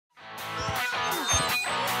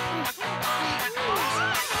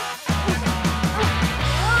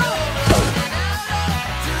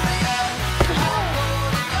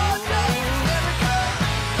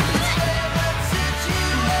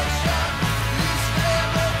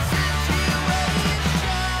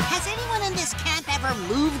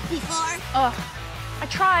before? Ugh, I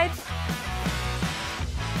tried.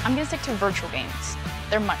 I'm gonna stick to virtual games.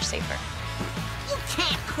 They're much safer. You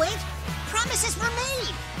can't quit. Promises were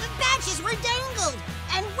made. The badges were dangled.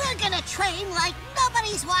 And we're gonna train like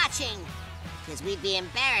nobody's watching. Because we'd be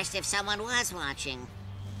embarrassed if someone was watching.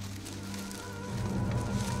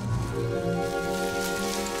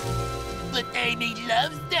 But Amy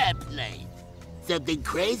loves that place. Something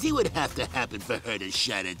crazy would have to happen for her to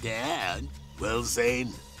shut it down. Well,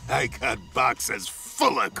 Zane, I got boxes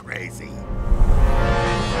full of crazy.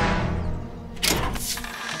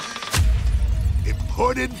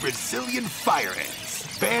 Imported Brazilian fire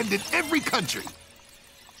ants, banned in every country,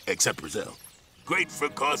 except Brazil. Great for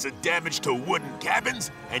causing damage to wooden cabins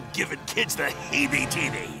and giving kids the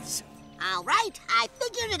heebie-jeebies. All right, I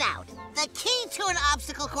figured it out. The key to an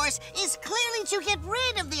obstacle course is clearly to get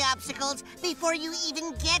rid of the obstacles before you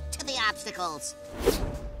even get to the obstacles.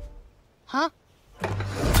 Huh?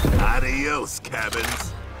 Adios,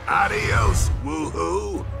 cabins. Adios,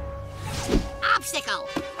 woohoo. Obstacle!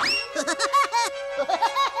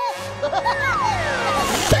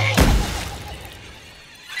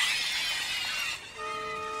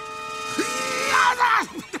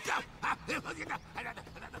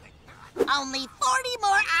 Only 40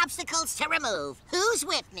 more obstacles to remove. Who's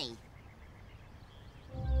with me?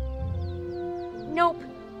 Nope,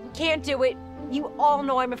 can't do it. You all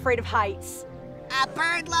know I'm afraid of heights. A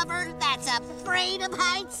bird lover that's afraid of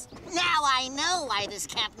heights? Now I know why this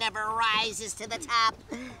camp never rises to the top.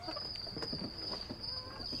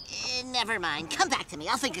 Never mind. Come back to me.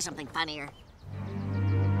 I'll think of something funnier.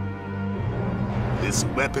 This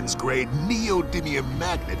weapons-grade neodymium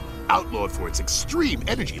magnet, outlawed for its extreme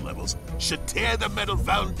energy levels, should tear the metal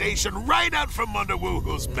foundation right out from under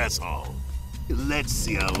Woohoo's mess hall. Let's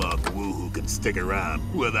see how long Woohoo can stick around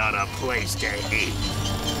without a place to eat.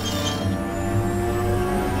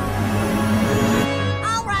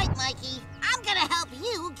 All right, Mikey. I'm gonna help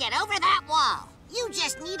you get over that wall. You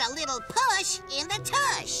just need a little push in the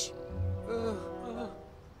tush.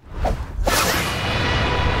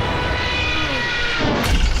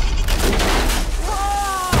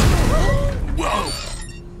 Whoa!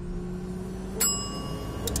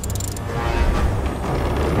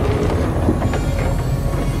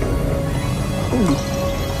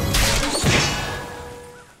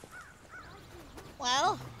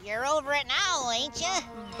 Well, you're over it now, ain't you?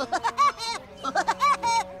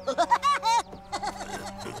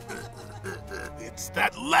 It's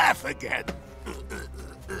that laugh again.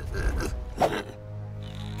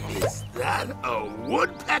 Is that a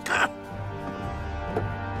woodpecker?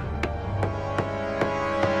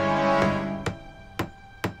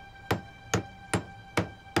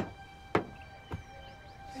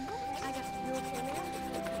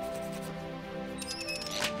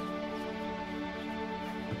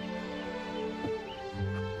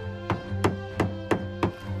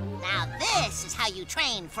 Now this is how you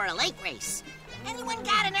train for a lake race. Anyone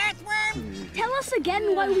got an earthworm? Tell us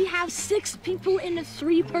again why we have 6 people in a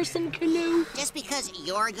 3-person canoe. Just because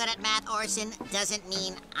you're good at math, Orson, doesn't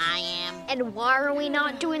mean I am. And why are we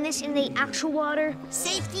not doing this in the actual water?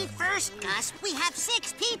 Safety first, Gus. We have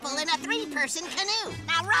 6 people in a 3-person canoe.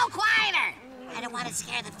 Now row quieter. I don't want to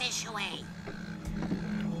scare the fish away.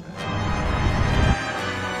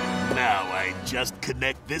 Now I just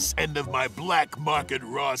connect this end of my black market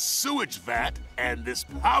raw sewage vat, and this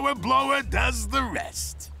power blower does the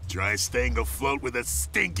rest. Try staying afloat with a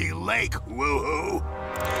stinky lake, woohoo!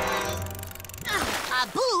 A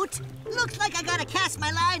boot? Looks like I gotta cast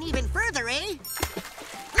my line even further, eh?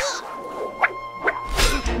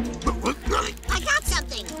 I got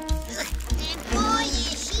something! And boy,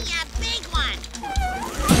 is she a big one!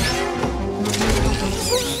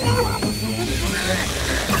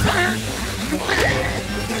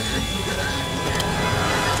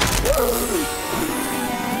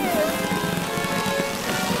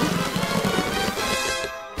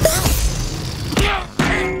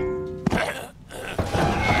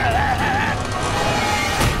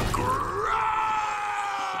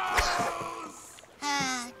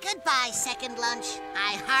 Goodbye, second lunch.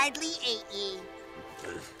 I hardly ate ye.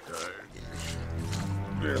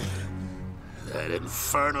 That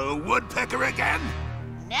infernal woodpecker again?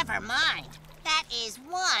 Never mind. That is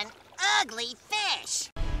one ugly fish.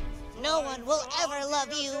 No one will ever love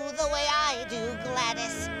you the way I do,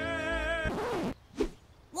 Gladys.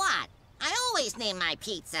 What? I always name my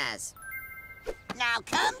pizzas. Now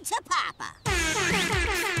come to Papa.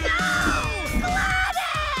 No!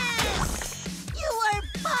 Gladys! You were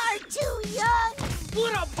far too young.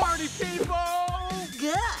 What up, party people?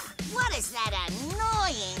 Gah! What is that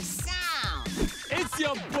annoying sound? It's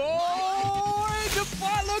your boy, the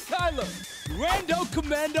Follow Rando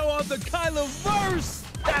Commando of the Kyloverse!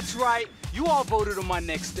 That's right. You all voted on my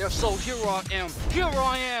next step, so here I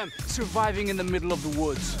am, surviving in the middle of the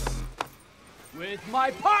woods. With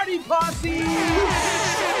my party posse!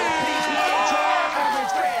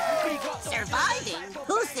 Surviving?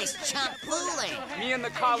 Who's this chump fooling? Me and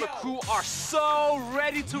the Kylo crew are so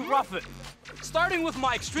ready to rough it. Starting with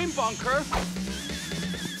my extreme bunker.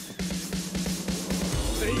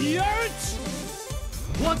 The yurt!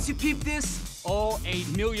 Once you peep this, all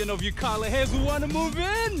 8 million of you Kylo heads will want to move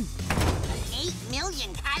in. 8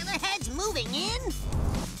 million Kyler heads moving in?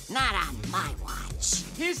 Not on my watch.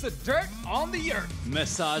 Here's the dirt on the yurt.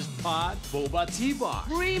 Massage pod, boba tea bar,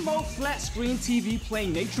 remote flat screen TV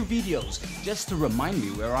playing nature videos, just to remind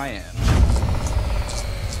me where I am.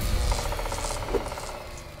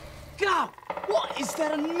 God, what is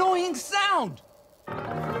that annoying sound?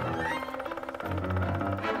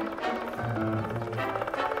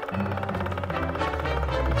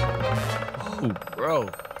 Oh, bro.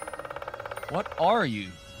 What are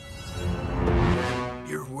you?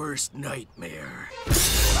 Your worst nightmare.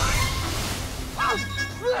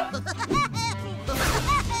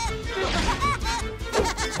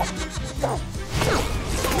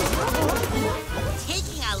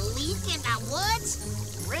 Taking a leak in the woods?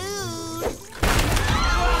 Rude.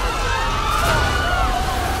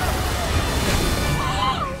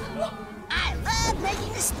 I love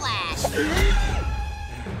making a splash.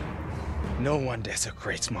 No one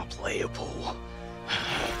desecrates my player pool.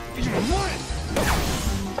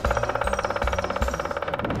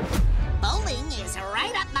 Bowling is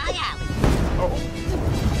right up my alley.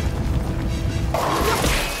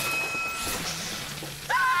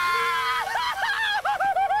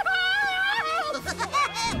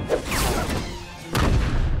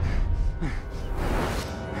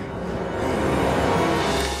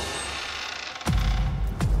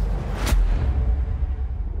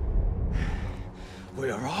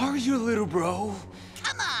 Where are you, little bro?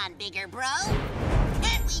 Come on, bigger bro.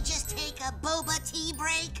 Can't we just take a boba tea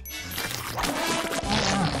break?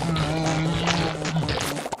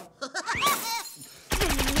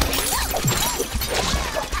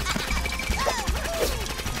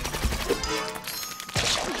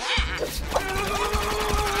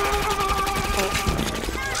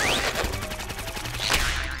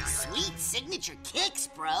 Sweet signature kicks,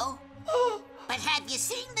 bro. But have you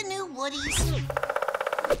seen the new Woodies?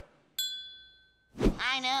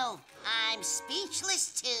 I know. I'm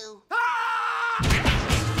speechless, too.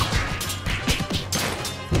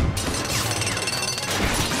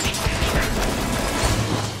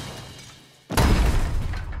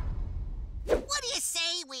 What do you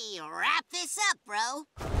say we wrap this up, bro?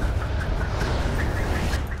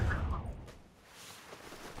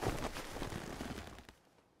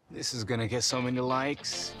 This is gonna get so many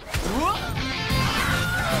likes.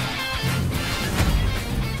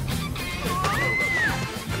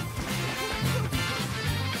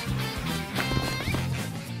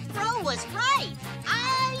 Bro was right.